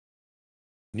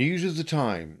News of the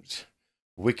Times,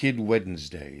 Wicked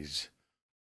Wednesdays,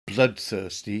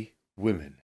 Bloodthirsty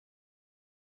Women.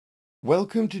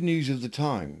 Welcome to News of the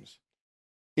Times.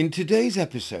 In today's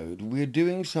episode, we're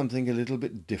doing something a little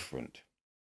bit different.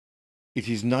 It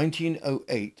is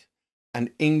 1908,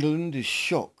 and England is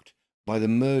shocked by the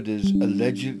murders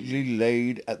allegedly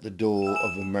laid at the door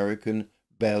of American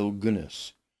Belle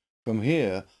Gunness. From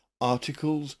here,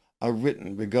 articles are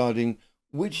written regarding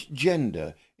which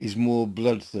gender is more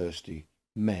bloodthirsty,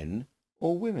 men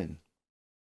or women.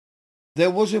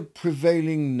 There was a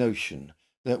prevailing notion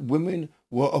that women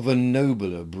were of a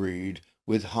nobler breed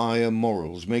with higher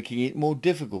morals, making it more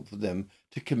difficult for them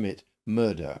to commit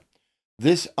murder.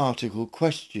 This article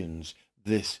questions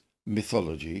this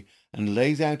mythology and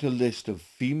lays out a list of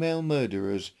female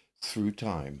murderers through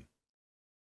time.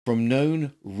 From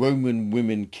known Roman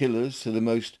women killers to the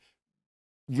most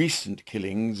recent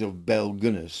killings of Belle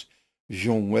Gunness,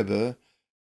 Jeanne,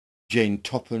 Jane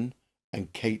Toppan,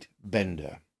 and Kate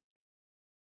Bender.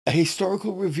 A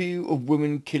historical review of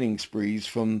women killing sprees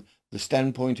from the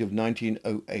standpoint of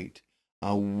 1908.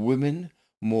 Are women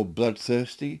more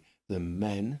bloodthirsty than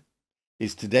men?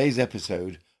 Is today's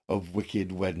episode of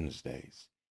Wicked Wednesdays.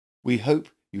 We hope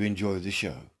you enjoy the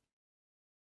show.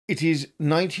 It is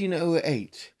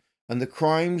 1908, and the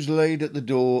crimes laid at the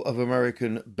door of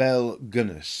American Belle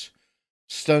Gunness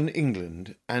stun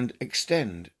England and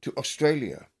extend to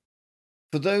Australia.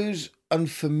 For those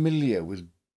unfamiliar with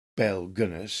Belle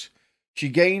Gunness, she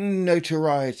gained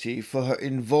notoriety for her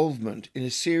involvement in a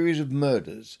series of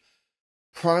murders,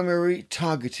 primarily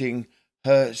targeting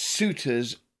her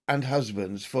suitors and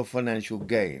husbands for financial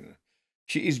gain.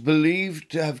 She is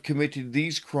believed to have committed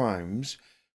these crimes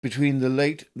between the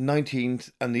late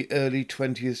 19th and the early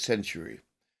 20th century.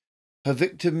 Her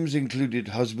victims included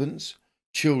husbands,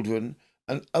 children,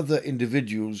 and other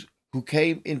individuals who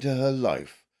came into her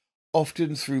life,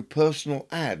 often through personal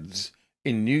ads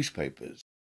in newspapers.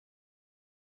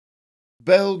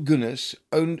 Belle Gunness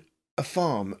owned a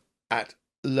farm at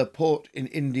LaPorte in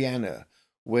Indiana,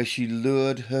 where she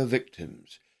lured her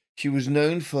victims. She was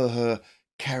known for her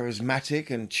charismatic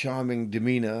and charming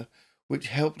demeanor, which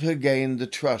helped her gain the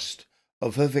trust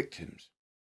of her victims.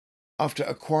 After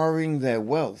acquiring their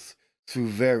wealth through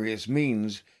various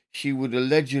means, she would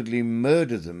allegedly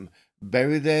murder them,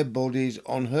 bury their bodies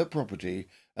on her property,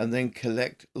 and then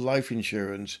collect life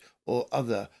insurance or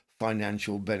other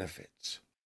financial benefits.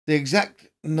 The exact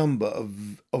number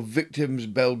of victims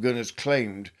Belle Gunness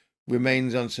claimed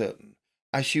remains uncertain,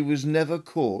 as she was never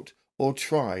caught or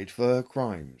tried for her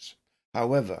crimes.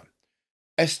 However,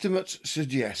 estimates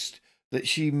suggest that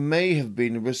she may have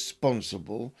been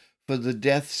responsible for the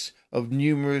deaths of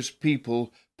numerous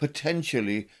people,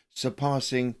 potentially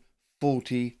surpassing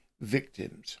 40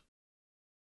 victims.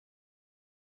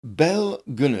 Belle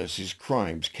Gunness's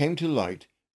crimes came to light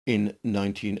in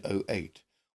 1908,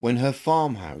 when her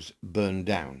farmhouse burned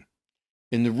down.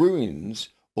 In the ruins,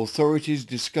 authorities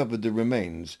discovered the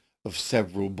remains of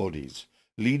several bodies,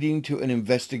 leading to an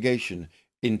investigation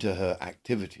into her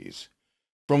activities.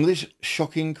 From this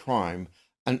shocking crime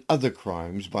and other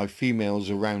crimes by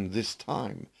females around this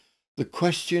time, the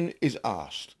question is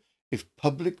asked if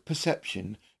public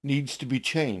perception needs to be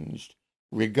changed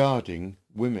regarding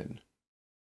women.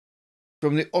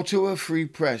 From the Ottawa Free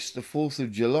Press, the 4th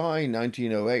of July,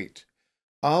 1908,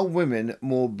 are women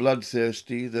more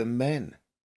bloodthirsty than men?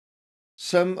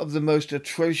 Some of the most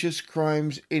atrocious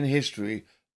crimes in history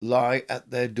lie at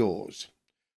their doors.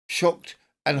 Shocked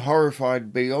and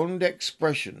horrified beyond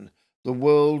expression, the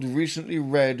world recently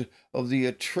read of the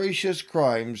atrocious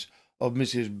crimes of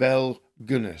Mrs. Belle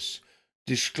Gunness,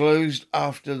 disclosed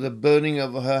after the burning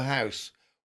of her house,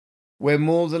 where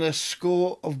more than a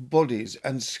score of bodies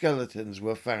and skeletons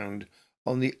were found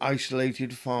on the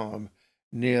isolated farm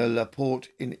near LaPorte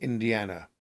in Indiana.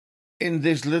 In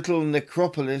this little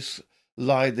necropolis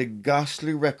lie the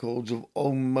ghastly records of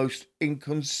almost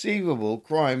inconceivable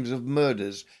crimes of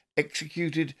murders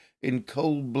executed in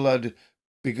cold blood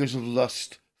because of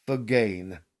lust for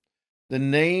gain. The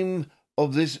name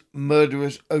of this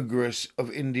murderous ogress of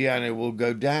Indiana will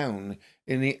go down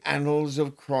in the annals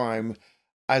of crime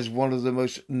as one of the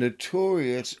most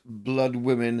notorious blood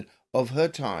women of her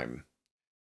time,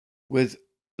 with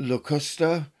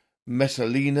Locusta,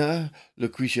 Messalina,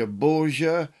 Lucretia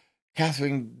Borgia,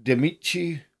 Catherine de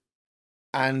Medici,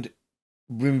 and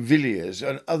Brinvilliers,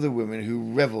 and other women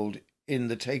who revelled in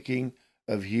the taking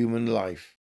of human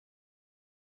life.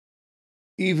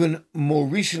 Even more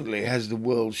recently has the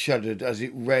world shuddered as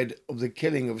it read of the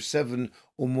killing of 7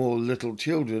 or more little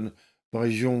children by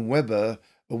Jeanne,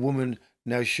 a woman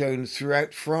now shown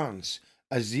throughout France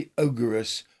as the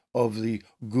ogress of the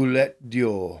Goulette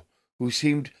d'Or, who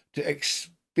seemed to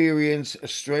experience a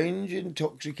strange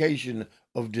intoxication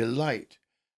of delight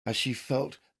as she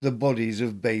felt the bodies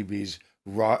of babies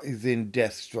writhe in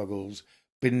death struggles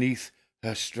beneath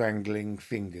her strangling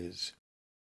fingers.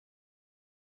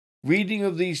 Reading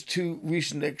of these two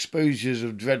recent exposures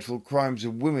of dreadful crimes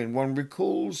of women, one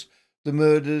recalls the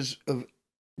murders of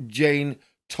Jeanne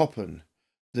Toppan,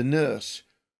 the nurse,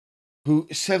 who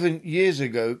 7 years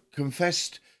ago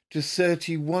confessed to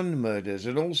 31 murders,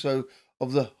 and also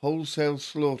of the wholesale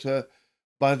slaughter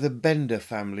by the Bender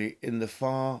family in the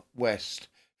far west,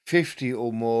 50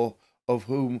 or more of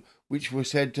whom which were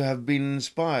said to have been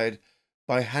inspired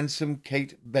by handsome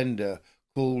Kate Bender,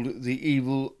 called the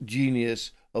evil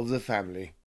genius of the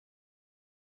family.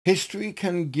 History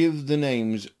can give the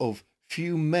names of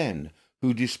few men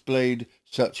who displayed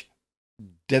such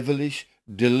devilish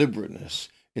deliberateness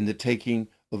in the taking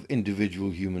of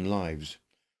individual human lives.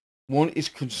 One is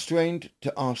constrained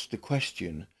to ask the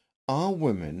question, are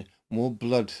women more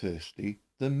bloodthirsty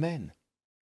than men?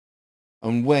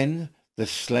 And when the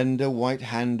slender white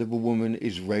hand of a woman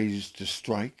is raised to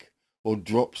strike, or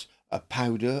drops a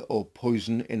powder or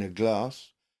poison in a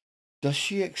glass, does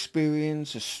she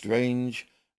experience a strange,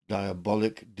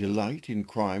 diabolic delight in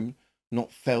crime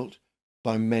not felt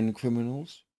by men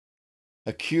criminals?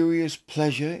 A curious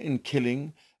pleasure in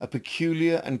killing, a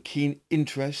peculiar and keen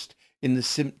interest in the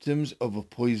symptoms of a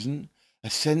poison, a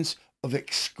sense of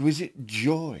exquisite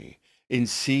joy in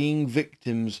seeing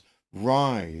victims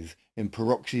writhe in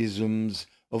paroxysms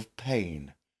of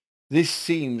pain. This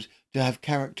seems to have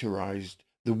characterized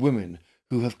the women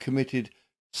who have committed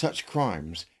such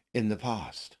crimes in the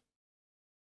past.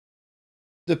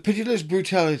 The pitiless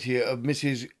brutality of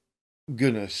Mrs.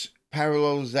 Gunness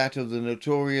parallels that of the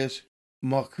notorious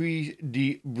Marquise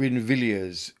de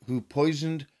Brinvilliers, who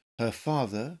poisoned her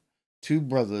father, 2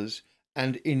 brothers,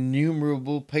 and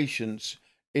innumerable patients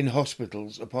in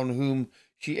hospitals upon whom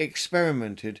she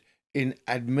experimented in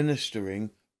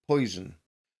administering poison.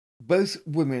 Both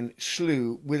women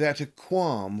slew without a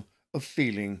qualm of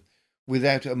feeling,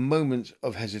 without a moment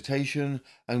of hesitation,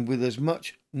 and with as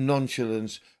much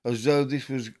nonchalance as though this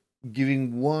was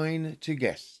giving wine to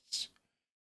guests.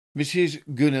 Mrs.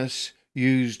 Gunness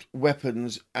used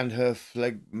weapons, and her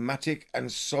phlegmatic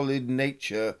and solid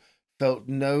nature felt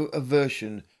no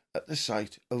aversion at the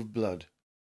sight of blood.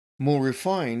 More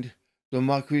refined, the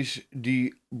Marquise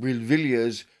de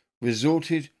Brinvilliers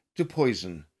resorted to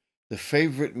poison, the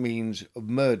favourite means of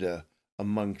murder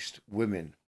amongst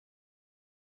women.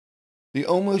 The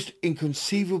almost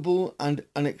inconceivable and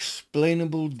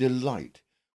unexplainable delight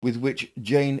with which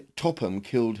Jeanne Toppan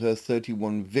killed her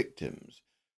 31 victims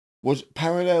was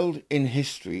paralleled in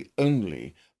history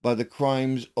only by the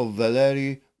crimes of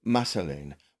Valérie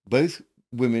Masselin, both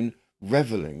women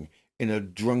revelling in a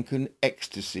drunken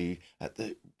ecstasy at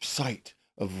the sight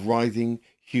of writhing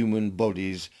human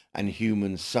bodies and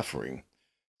human suffering,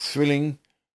 thrilling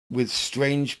with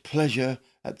strange pleasure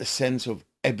at the sense of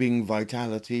ebbing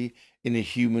vitality in a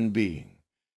human being,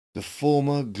 the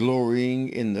former glorying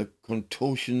in the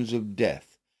contortions of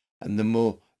death, and the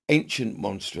more ancient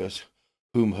monstrous,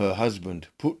 whom her husband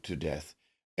put to death,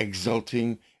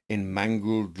 exulting in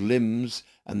mangled limbs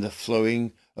and the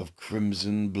flowing of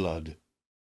crimson blood.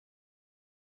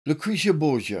 Lucretia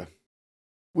Borgia.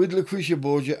 With Lucretia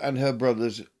Borgia and her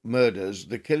brother's murders,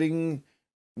 the killing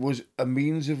was a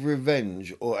means of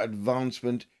revenge or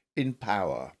advancement in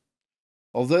power.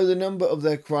 Although the number of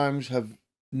their crimes have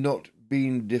not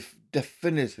been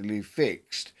definitively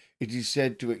fixed, it is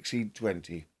said to exceed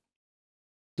 20.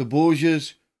 The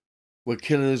Borgias were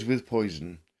killers with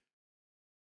poison.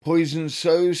 Poison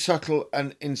so subtle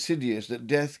and insidious that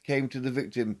death came to the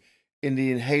victim in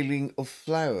the inhaling of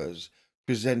flowers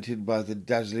presented by the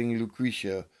dazzling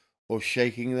Lucretia, or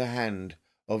shaking the hand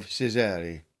of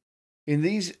Cesare. In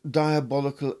these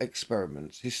diabolical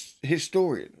experiments,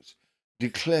 historians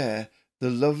declare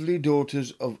the lovely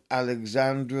daughters of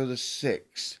Alexander VI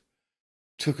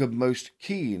took a most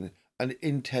keen and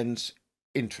intense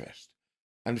interest,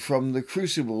 and from the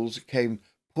crucibles came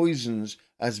poisons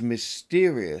as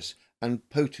mysterious and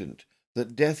potent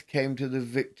that death came to the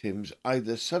victims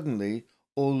either suddenly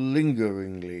or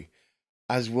lingeringly,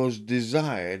 as was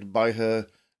desired by her,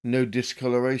 no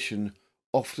discoloration,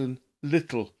 often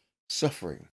little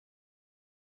suffering.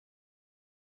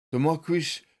 The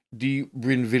Marquise de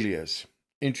Brinvilliers,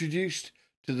 introduced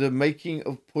to the making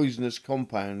of poisonous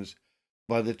compounds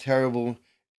by the terrible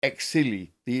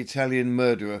Exili, the Italian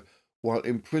murderer, while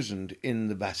imprisoned in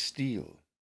the Bastille.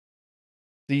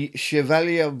 The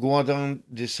Chevalier Guardin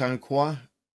de Sainte-Croix,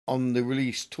 on the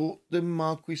release, taught the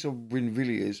Marquis of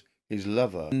Brinvilliers his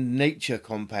lover, nature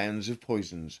compounds of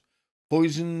poisons.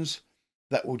 Poisons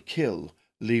that would kill,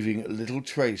 leaving little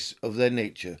trace of their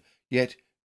nature, yet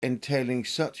entailing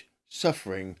such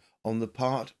suffering on the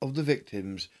part of the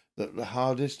victims that the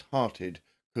hardest-hearted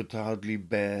could hardly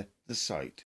bear the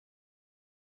sight.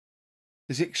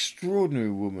 This extraordinary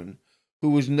woman, who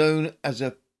was known as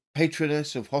a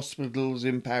patroness of hospitals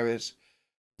in Paris,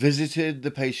 visited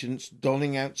the patients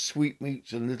doling out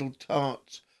sweetmeats and little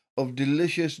tarts of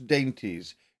delicious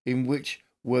dainties in which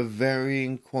were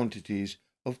varying quantities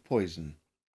of poison.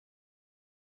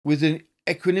 With an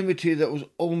equanimity that was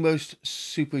almost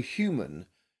superhuman,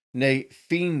 nay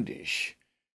fiendish,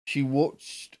 she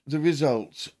watched the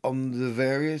results on the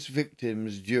various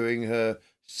victims during her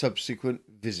subsequent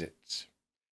visits,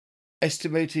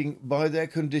 estimating by their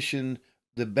condition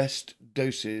the best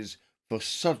doses for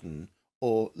sudden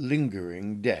or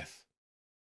lingering death.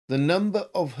 The number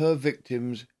of her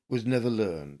victims was never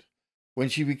learned. When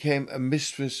she became a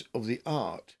mistress of the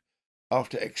art,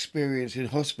 after experience in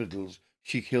hospitals,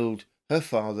 she killed her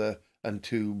father and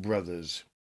 2 brothers.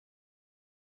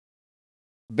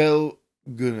 Belle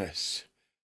Gunness.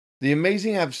 The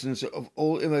amazing absence of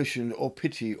all emotion or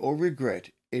pity or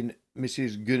regret in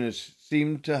Mrs. Gunness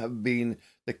seemed to have been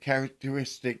the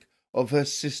characteristic of her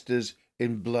sisters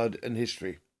in blood and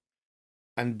history.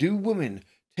 And do women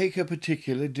take a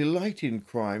particular delight in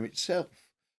crime itself,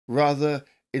 rather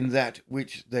in that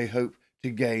which they hope to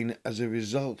gain as a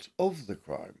result of the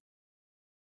crime?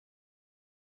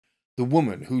 The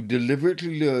woman who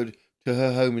deliberately lured to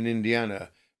her home in Indiana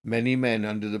many men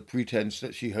under the pretense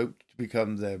that she hoped to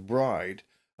become their bride,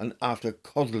 and after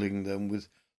coddling them with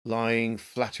lying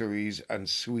flatteries and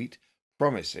sweet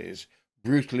promises,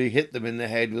 brutally hit them in the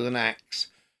head with an axe,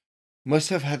 must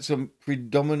have had some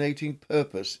predominating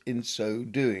purpose in so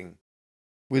doing.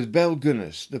 With Belle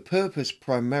Gunness, the purpose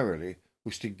primarily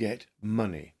was to get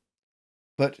money.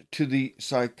 But to the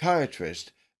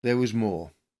psychiatrist there was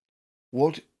more.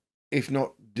 What, if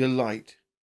not delight,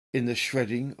 in the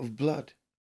shredding of blood?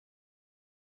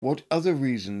 What other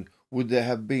reason would there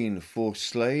have been for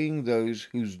slaying those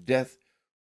whose death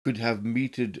could have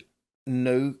meted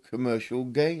no commercial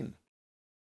gain?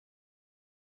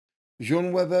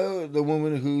 Jeanne Weber, the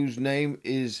woman whose name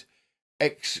is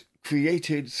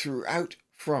excreted throughout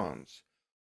France,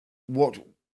 what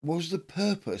was the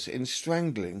purpose in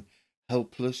strangling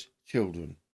helpless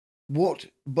children? What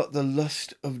but the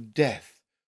lust of death,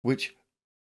 which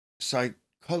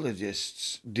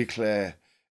psychologists declare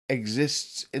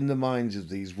exists in the minds of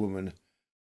these women,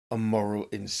 a moral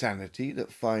insanity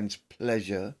that finds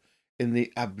pleasure in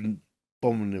the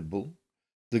abominable,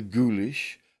 the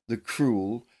ghoulish, the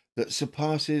cruel, that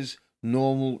surpasses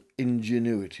normal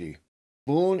ingenuity.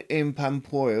 Born in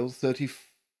Pampoil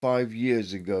 35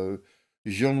 years ago,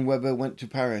 Jeanne Weber went to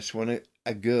Paris when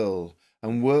a girl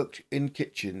and worked in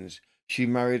kitchens. She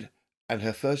married, and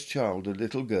her first child, a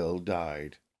little girl,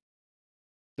 died.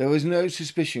 There was no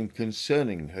suspicion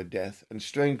concerning her death, and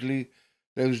strangely,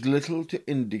 there was little to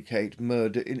indicate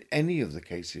murder in any of the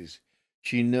cases.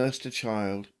 She nursed a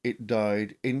child. It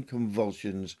died in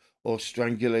convulsions or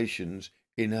strangulations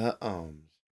in her arms.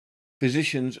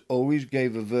 Physicians always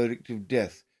gave a verdict of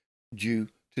death due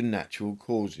to natural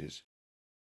causes.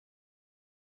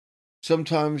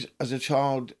 Sometimes, as a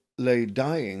child lay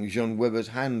dying, Jeanne Weber's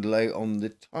hand lay on the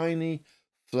tiny,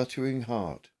 fluttering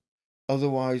heart.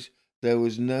 Otherwise, there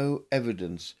was no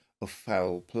evidence of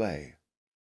foul play.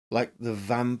 Like the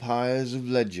vampires of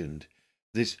legend,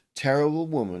 this terrible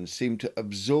woman seemed to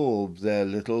absorb their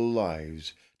little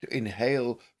lives, to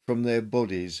inhale from their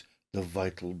bodies the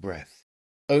vital breath.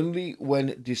 Only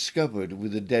when discovered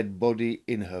with a dead body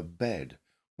in her bed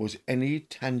was any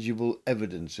tangible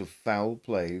evidence of foul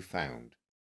play found.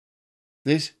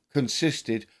 This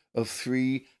consisted of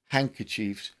 3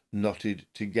 handkerchiefs knotted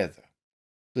together.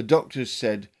 The doctors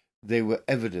said they were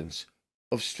evidence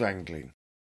of strangling.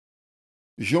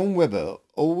 Jeanne Weber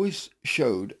always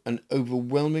showed an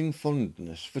overwhelming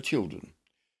fondness for children.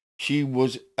 She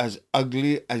was as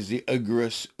ugly as the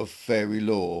ogress of fairy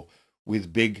lore,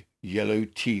 with big yellow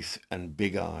teeth and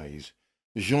big eyes.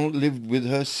 Jeanne lived with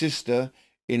her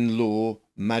sister-in-law,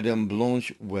 Madame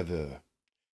Blanche Weber.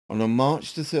 On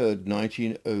March 3rd,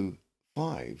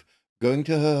 1905, going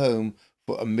to her home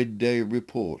for a midday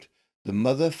report, the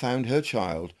mother found her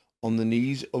child on the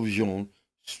knees of Jeanne,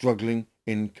 struggling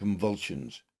in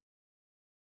convulsions.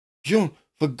 "Jeanne,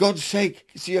 for God's sake,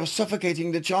 you're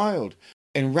suffocating the child!"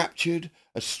 Enraptured,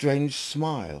 a strange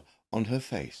smile on her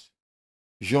face.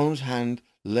 Jeanne's hand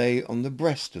lay on the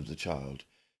breast of the child.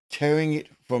 Tearing it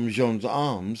from Jeanne's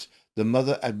arms, the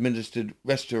mother administered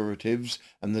restoratives,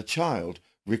 and the child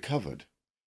recovered.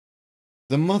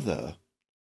 The mother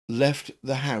left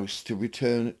the house to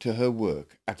return to her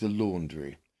work at a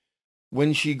laundry.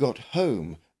 When she got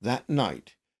home that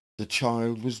night, the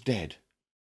child was dead.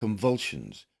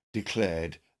 Convulsions,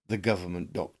 declared the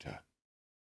government doctor.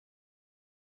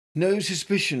 No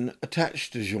suspicion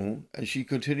attached to Jeanne, and she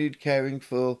continued caring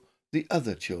for the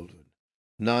other children.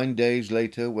 9 days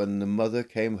later, when the mother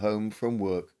came home from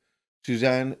work,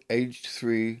 Suzanne, aged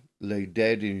 3, lay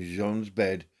dead in Jeanne's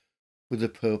bed with a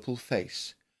purple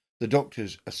face. The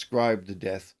doctors ascribed the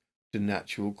death to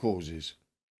natural causes.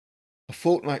 A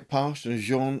fortnight passed, and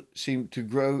Jeanne seemed to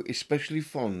grow especially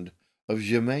fond of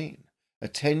Germaine, a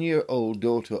 10-year-old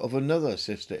daughter of another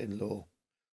sister-in-law.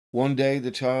 One day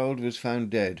the child was found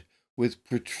dead, with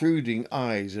protruding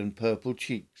eyes and purple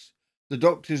cheeks. The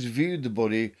doctors viewed the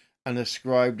body and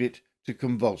ascribed it to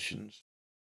convulsions.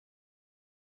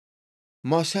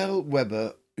 Marcel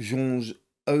Weber, Jeanne's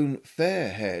own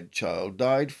fair-haired child,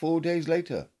 died 4 days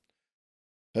later.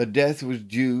 Her death was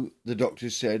due, the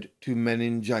doctors said, to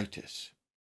meningitis.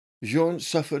 Jeanne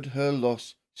suffered her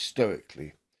loss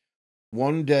stoically.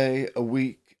 One day a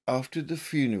week after the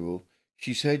funeral,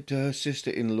 she said to her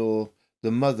sister-in-law,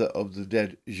 the mother of the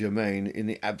dead Germaine, in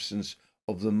the absence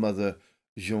of the mother,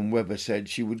 Jeanne Weber said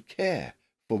she would care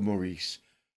for Maurice,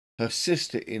 her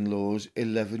sister-in-law's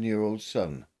 11-year-old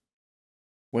son.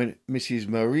 When Mrs.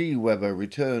 Marie Weber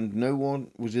returned, no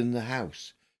one was in the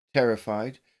house.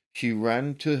 Terrified, she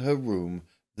ran to her room.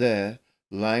 There,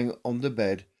 lying on the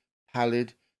bed,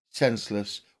 pallid,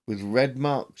 senseless, with red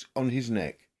marks on his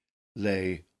neck,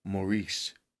 lay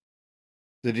Maurice.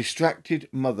 The distracted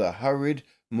mother hurried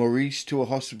Maurice to a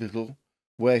hospital,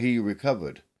 where he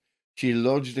recovered. She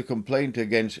lodged a complaint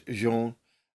against Jeanne,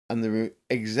 and the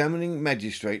examining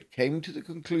magistrate came to the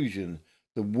conclusion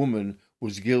the woman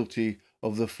was guilty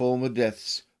of the former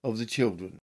deaths of the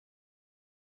children.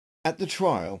 At the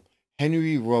trial,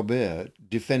 Henry Robert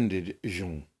defended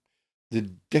Jeanne. The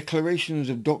declarations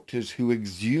of doctors who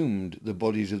exhumed the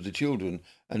bodies of the children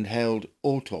and held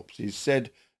autopsies said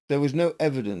there was no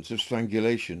evidence of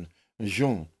strangulation, and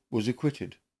Jeanne was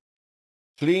acquitted.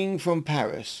 Fleeing from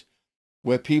Paris,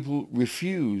 where people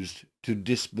refused to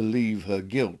disbelieve her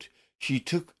guilt, she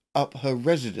took up her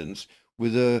residence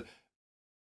with a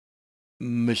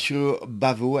Monsieur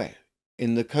Bavouet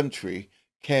in the country,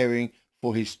 caring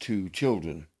for his 2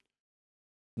 children.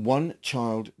 One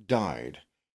child died.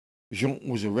 Jeanne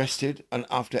was arrested and,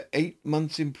 after 8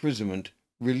 months' imprisonment,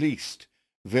 released,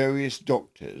 various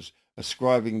doctors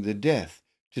ascribing the death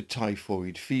to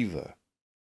typhoid fever.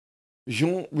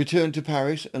 Jeanne returned to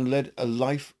Paris and led a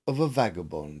life of a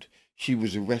vagabond. She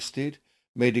was arrested,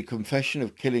 made a confession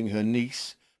of killing her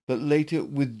niece, but later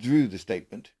withdrew the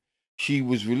statement. She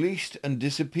was released and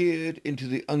disappeared into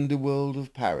the underworld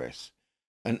of Paris,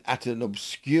 and at an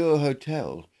obscure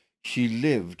hotel she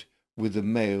lived with a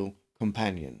male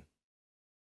companion.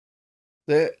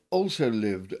 There also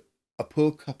lived a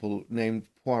poor couple named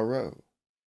Poirot.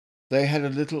 They had a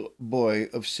little boy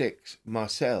of 6,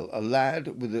 Marcel, a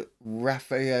lad with a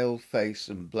Raphael face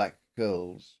and black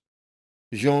curls.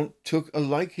 Jeanne took a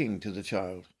liking to the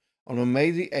child. On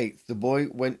May the 8th, the boy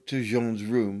went to Jeanne's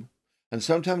room, and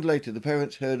sometime later the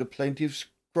parents heard a plaintive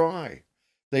cry.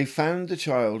 They found the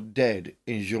child dead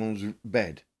in Jeanne's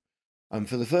bed, and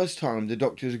for the first time the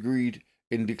doctors agreed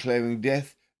in declaring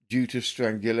death due to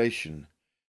strangulation.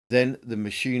 Then the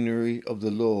machinery of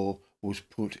the law was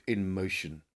put in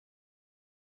motion.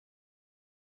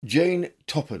 Jeanne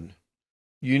Toppan.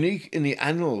 Unique in the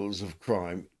annals of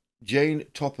crime, Jeanne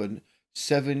Toppan,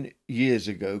 7 years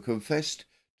ago, confessed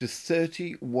to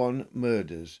 31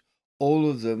 murders. All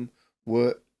of them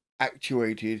were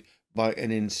actuated by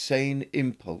an insane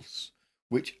impulse,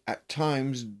 which at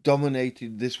times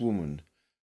dominated this woman,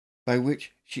 by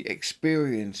which she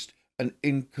experienced an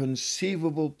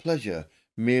inconceivable pleasure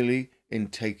merely in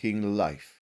taking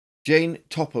life. Jeanne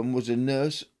Toppan was a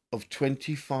nurse of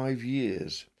 25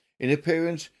 years. In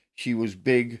appearance, she was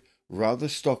big, rather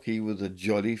stocky, with a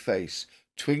jolly face,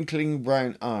 twinkling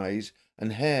brown eyes,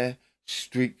 and hair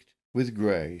streaked with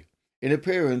grey. In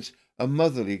appearance, a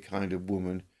motherly kind of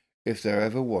woman, if there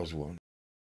ever was one.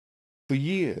 For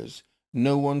years,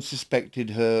 no one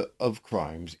suspected her of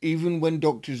crimes, even when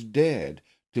doctors dared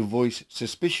to voice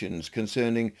suspicions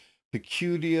concerning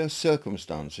peculiar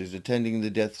circumstances attending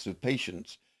the deaths of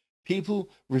patients. People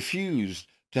refused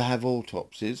to have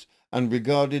autopsies and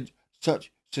regarded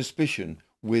such suspicion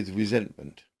with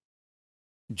resentment.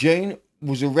 Jeanne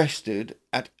was arrested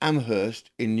at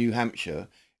Amherst in New Hampshire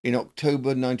in October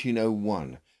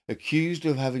 1901, accused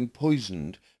of having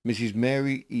poisoned Mrs.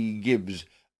 Mary E. Gibbs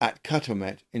at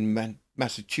Catomet in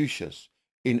Massachusetts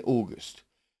in August.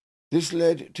 This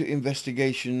led to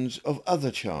investigations of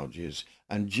other charges,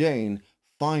 and Jane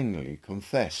finally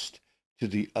confessed to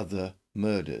the other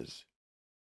murders.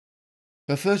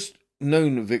 Her first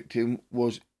known victim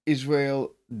was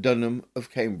Israel Dunham of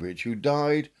Cambridge, who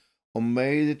died on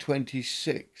May the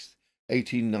 26th,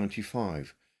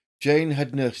 1895. Jane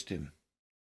had nursed him.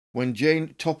 When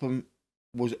Jane Toppan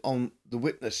was on the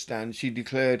witness stand, she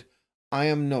declared, "I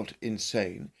am not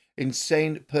insane.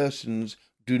 Insane persons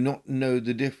do not know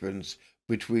the difference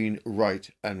between right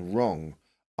and wrong.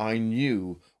 I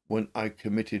knew when I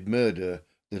committed murder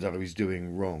that I was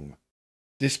doing wrong."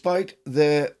 Despite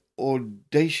their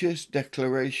audacious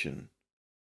declaration,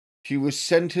 she was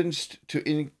sentenced to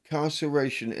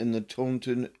incarceration in the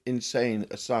Taunton Insane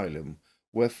Asylum,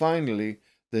 where finally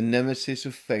the nemesis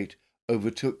of fate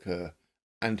overtook her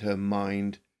and her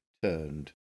mind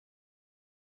turned.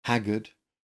 Haggard,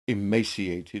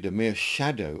 emaciated, a mere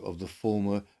shadow of the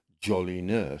former jolly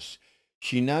nurse,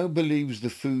 she now believes the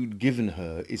food given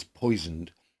her is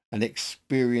poisoned and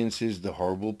experiences the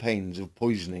horrible pains of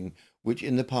poisoning which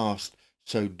in the past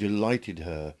so delighted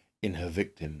her in her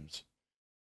victims.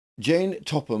 Jane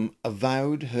Toppan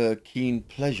avowed her keen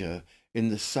pleasure in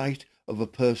the sight of a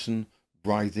person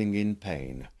writhing in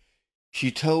pain.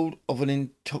 She told of an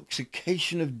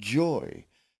intoxication of joy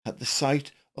at the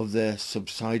sight of their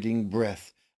subsiding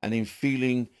breath and in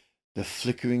feeling the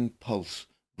flickering pulse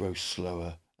grow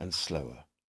slower and slower.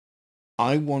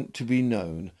 "I want to be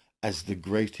known as the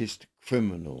greatest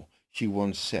criminal," she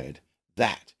once said.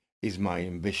 "That is my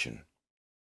ambition."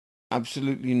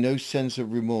 Absolutely no sense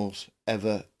of remorse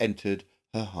ever entered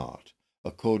her heart,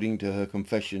 according to her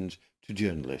confessions to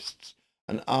journalists,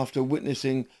 and after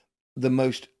witnessing the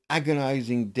most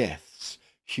agonizing deaths,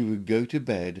 she would go to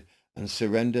bed and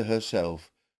surrender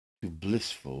herself to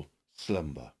blissful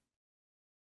slumber.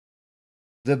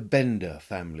 The Bender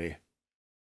family.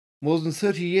 More than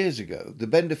 30 years ago, the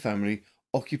Bender family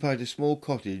occupied a small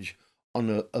cottage on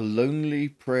a lonely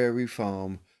prairie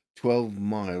farm 12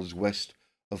 miles west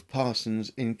of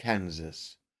Parsons in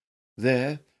Kansas.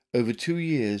 There, over 2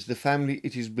 years, the family,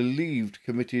 it is believed,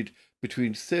 committed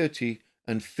between 30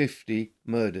 and 50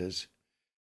 murders.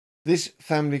 This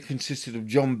family consisted of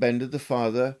John Bender, the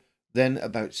father, then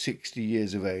about 60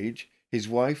 years of age, his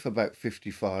wife about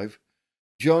 55,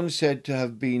 John said to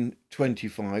have been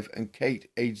 25, and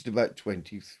Kate aged about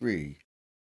 23.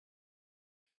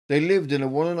 They lived in a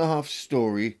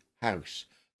 1.5-story house,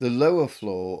 the lower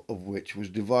floor of which was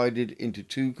divided into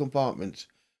 2 compartments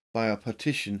by a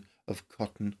partition of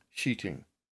cotton sheeting.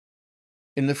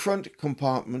 In the front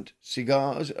compartment,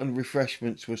 cigars and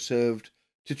refreshments were served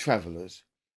to travellers.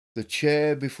 The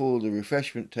chair before the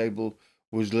refreshment table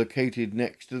was located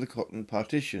next to the cotton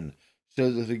partition,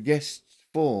 so that a guest's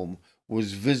form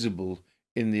was visible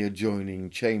in the adjoining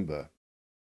chamber.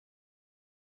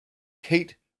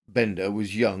 Kate Bender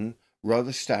was young,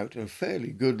 rather stout, and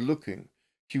fairly good-looking.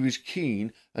 She was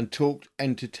keen and talked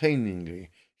entertainingly.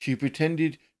 She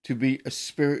pretended to be a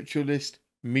spiritualist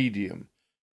medium.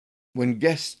 When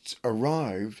guests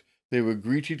arrived, they were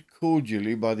greeted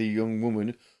cordially by the young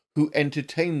woman who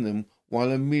entertained them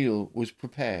while a meal was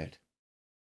prepared.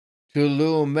 To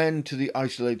lure men to the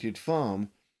isolated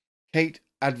farm, Kate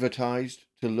advertised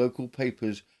to local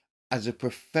papers as a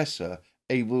professor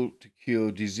able to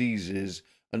cure diseases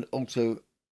and also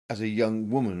as a young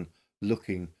woman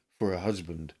looking for a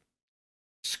husband.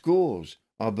 Scores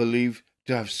are believed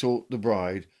to have sought the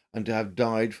bride and to have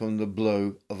died from the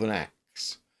blow of an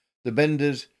axe. The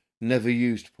Benders never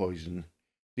used poison.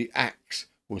 The axe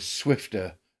was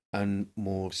swifter and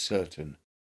more certain.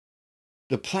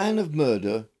 The plan of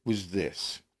murder was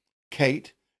this.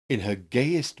 Kate, in her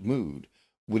gayest mood,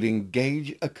 would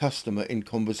engage a customer in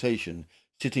conversation,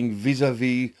 sitting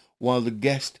vis-à-vis while the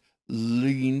guest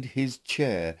leaned his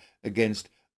chair against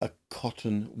a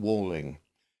cotton walling.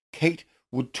 Kate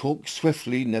would talk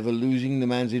swiftly, never losing the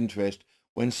man's interest,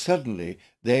 when suddenly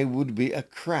there would be a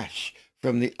crash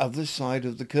from the other side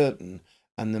of the curtain,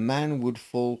 and the man would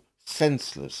fall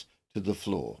senseless to the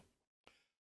floor.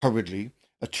 Hurriedly,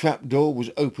 a trap-door was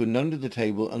opened under the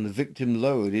table and the victim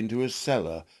lowered into a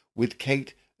cellar, with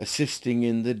Kate assisting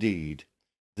in the deed.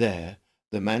 There,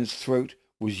 the man's throat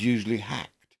was usually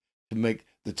hacked to make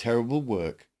the terrible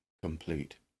work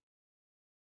complete.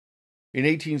 In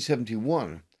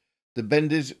 1871, the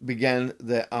Benders began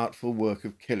their artful work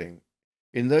of killing.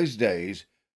 In those days,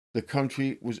 the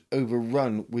country was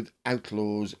overrun with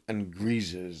outlaws and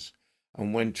greasers,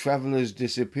 and when travellers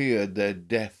disappeared, their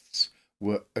deaths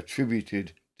were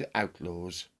attributed to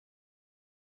outlaws.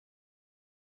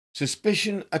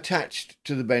 Suspicion attached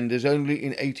to the Benders only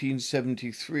in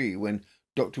 1873, when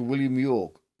Dr. William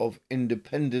York of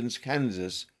Independence,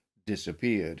 Kansas,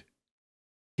 disappeared.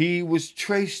 He was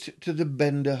traced to the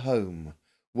Bender home,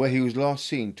 where he was last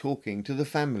seen talking to the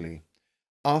family.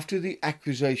 After the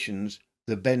accusations,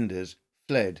 the Benders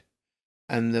fled,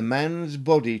 and the man's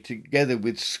body, together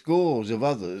with scores of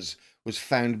others, was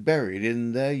found buried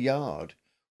in their yard.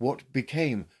 What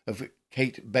became of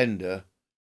Kate Bender,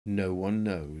 no one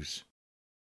knows.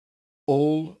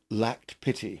 All lacked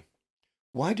pity.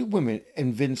 Why do women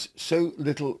evince so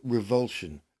little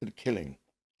revulsion at killing?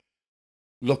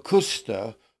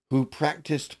 Locusta, who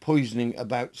practiced poisoning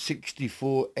about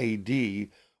 64 AD,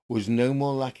 was no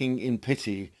more lacking in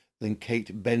pity than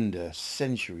Kate Bender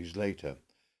centuries later.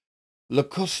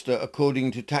 Locusta,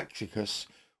 according to Tacitus,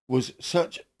 was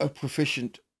such a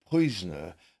proficient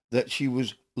poisoner that she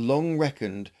was long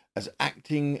reckoned as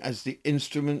acting as the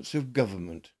instruments of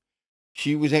government.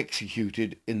 She was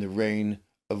executed in the reign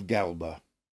of Galba.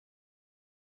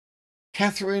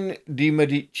 Catherine de'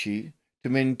 Medici, to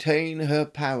maintain her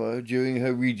power during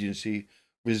her regency,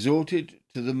 resorted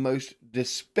to the most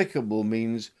despicable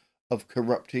means of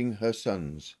corrupting her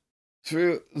sons.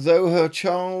 Though her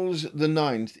Charles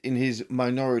IX, in his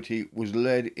minority, was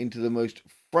led into the most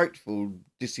frightful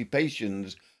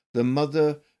dissipations, the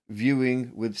mother,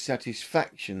 viewing with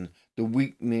satisfaction the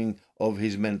weakening of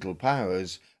his mental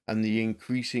powers and the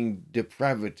increasing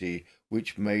depravity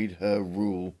which made her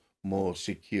rule more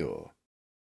secure.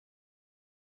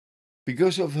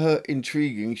 Because of her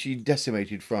intriguing, she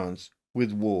decimated France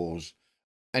with wars,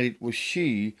 and it was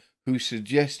she who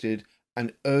suggested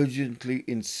and urgently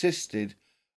insisted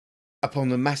upon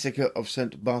the massacre of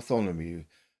St. Bartholomew,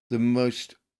 the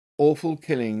most awful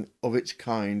killing of its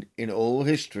kind in all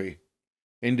history.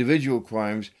 Individual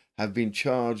crimes have been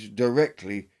charged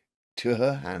directly to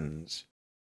her hands.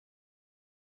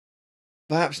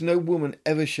 Perhaps no woman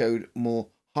ever showed more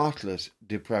heartless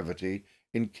depravity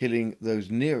in killing those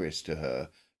nearest to her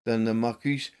than the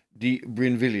Marquise de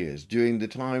Brinvilliers during the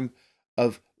time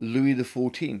of Louis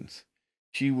XIV.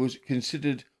 She was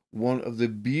considered one of the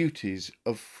beauties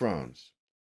of France.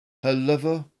 Her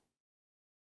lover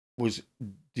was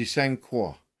de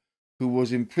Sainte-Croix, who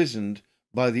was imprisoned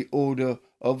by the order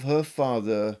of her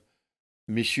father,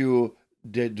 Monsieur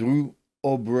de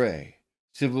Dreux-Aubray,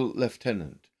 civil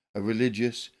lieutenant, a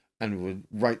religious and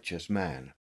righteous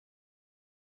man.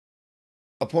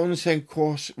 Upon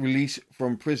Sainte-Croix's release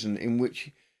from prison, in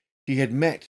which he had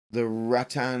met the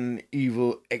Ratan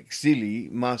evil Exili,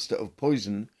 master of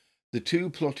poison, the two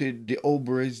plotted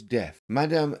d'Aubray's death.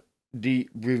 Madame de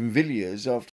Brinvilliers,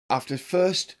 after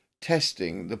first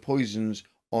testing the poisons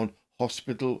on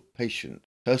hospital patients,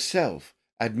 herself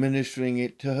administering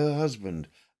it to her husband,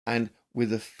 and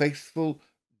with a faithful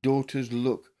daughter's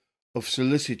look of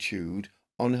solicitude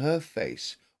on her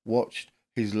face, watched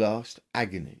his last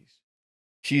agonies.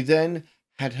 She then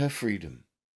had her freedom,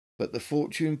 but the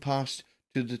fortune passed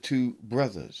to the two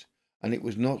brothers, and it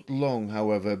was not long,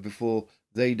 however, before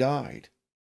they died,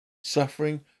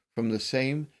 suffering from the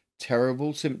same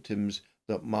terrible symptoms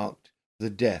that marked the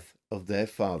death of their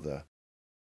father.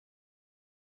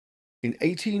 In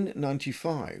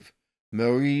 1895,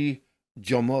 Marie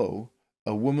Jomeau,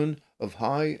 a woman of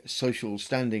high social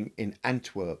standing in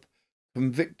Antwerp,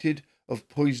 convicted of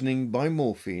poisoning by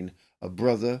morphine a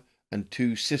brother and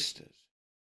two sisters.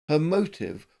 Her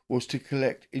motive was to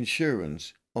collect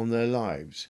insurance on their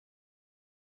lives.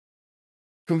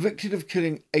 Convicted of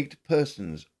killing 8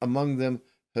 persons, among them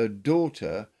her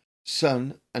daughter,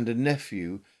 son, and a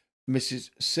nephew, Mrs.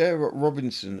 Sarah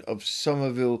Robinson of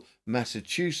Somerville,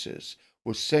 Massachusetts,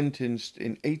 was sentenced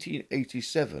in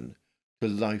 1887 to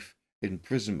life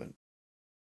imprisonment.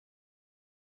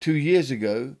 2 years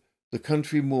ago, the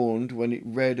country mourned when it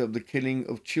read of the killing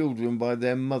of children by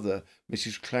their mother,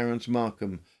 Mrs. Clarence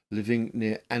Markham, living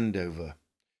near Andover.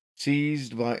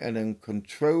 Seized by an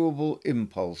uncontrollable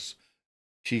impulse,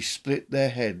 she split their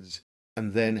heads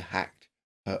and then hacked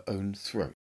her own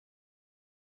throat.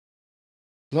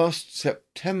 Last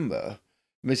September,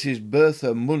 Mrs.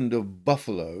 Bertha Mund of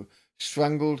Buffalo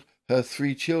strangled her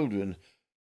 3 children.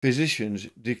 Physicians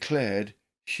declared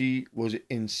she was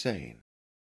insane.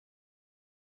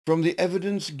 From the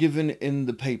evidence given in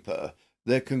the paper,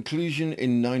 their conclusion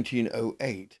in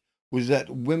 1908 was that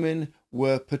women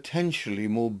were potentially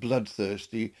more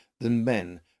bloodthirsty than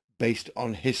men, based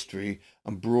on history,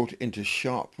 and brought into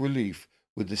sharp relief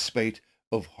with the spate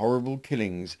of horrible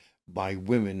killings by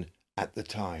women at the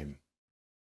time.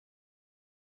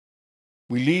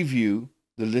 We leave you,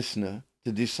 the listener,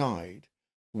 to decide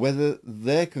whether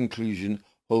their conclusion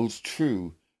holds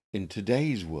true in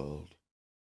today's world.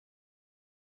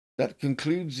 That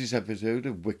concludes this episode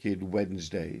of Wicked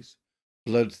Wednesdays.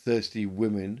 bloodthirsty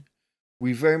women.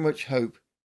 We very much hope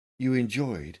you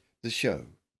enjoyed the show.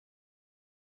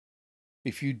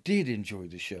 If you did enjoy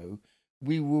the show,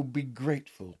 we will be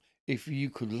grateful if you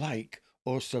could like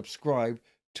or subscribe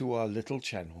to our little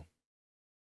channel.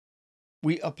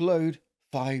 We upload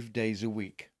 5 days a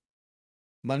week.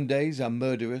 Mondays are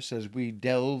murderous as we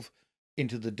delve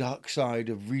into the dark side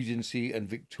of Regency and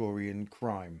Victorian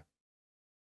crime.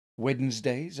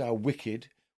 Wednesdays are wicked,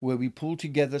 where we pull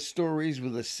together stories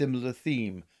with a similar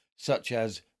theme, such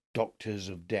as Doctors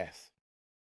of Death.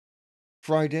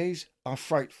 Fridays are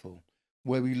frightful,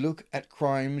 where we look at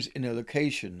crimes in a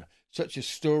location, such as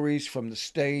stories from the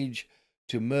stage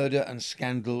to murder and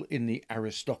scandal in the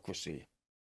aristocracy.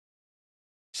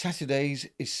 Saturdays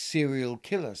is Serial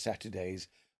Killer Saturdays,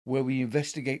 where we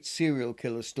investigate serial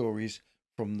killer stories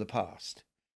from the past.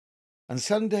 And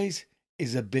Sundays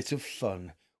is a bit of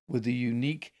fun with a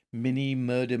unique mini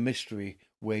murder mystery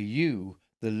where you,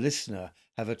 the listener,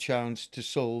 have a chance to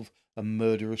solve a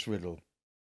murderous riddle.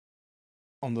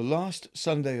 On the last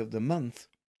Sunday of the month,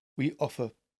 we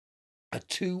offer a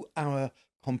 2-hour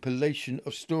compilation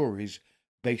of stories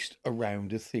based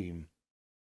around a theme.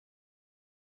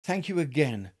 Thank you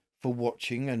again for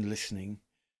watching and listening.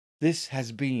 This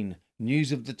has been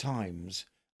News of the Times,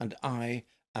 and I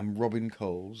am Robin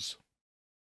Coles.